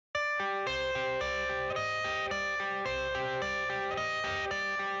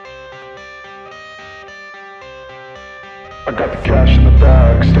I got the cash in the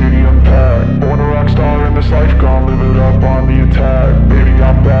bag, stadium packed. Born a rock star in this life, gon' live it up on the attack. Baby,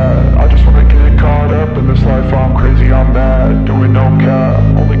 I'm bad, I just wanna get caught up in this life. I'm crazy, I'm mad, doing no cap.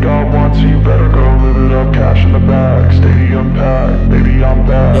 Only God wants, so you better go live it up. Cash in the bag, stadium packed. Baby, I'm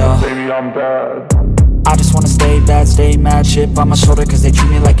bad, yeah. Baby, I'm bad. I just wanna stay bad, stay mad. Chip on my shoulder cause they treat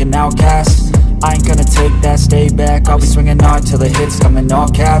me like an outcast. I ain't gonna take that, stay back. I'll be swinging hard till the hits come in all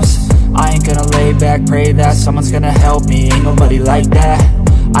caps. I ain't gonna lay back, pray that someone's gonna help me. Ain't nobody like that.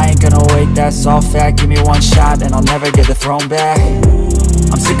 I ain't gonna wait, that's all fact. Give me one shot and I'll never get the throne back.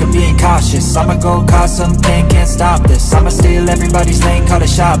 I'm sick of being cautious, I'ma go cause something, can't stop this. I'ma steal everybody's lane, call it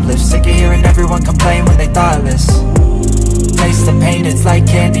shoplift. Sick of hearing everyone complain when they thoughtless. Taste the pain, it's like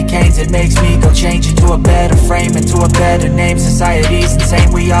candy canes. It makes me go change into a better frame, into a better name. Society's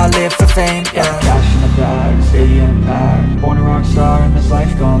insane, we all live for fame, yeah. Cash in the bag, stadium packed. Born a rock star in this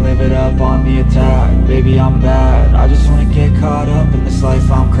life, gon' live it up on the attack. Baby, I'm bad, I just wanna get caught up in this life.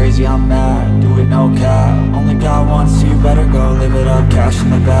 I'm crazy, I'm mad, do it no cap. Only God wants, so you better go live it up. Cash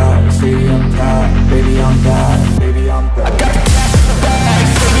in the bag, stadium packed. Baby, I'm bad, baby, I'm bad. I got the cash in the bag,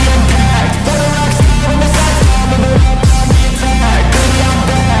 stadium packed. Born a rock star in this life, gon' live it up.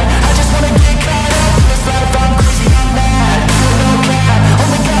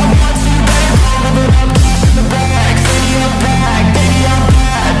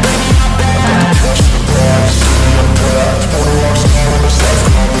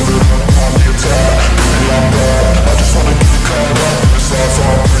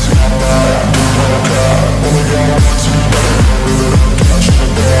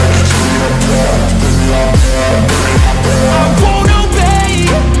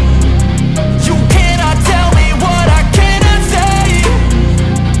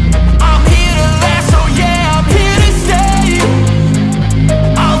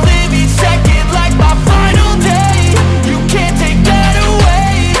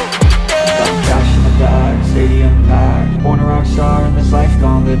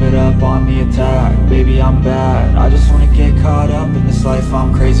 Baby, I'm bad, I just wanna get caught up in this life.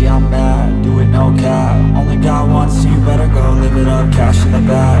 I'm crazy, I'm mad, do it no cap. Only God wants, so you better go live it up. Cash in the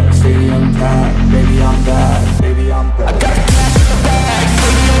bag, stadium packed. Baby, I'm bad, baby,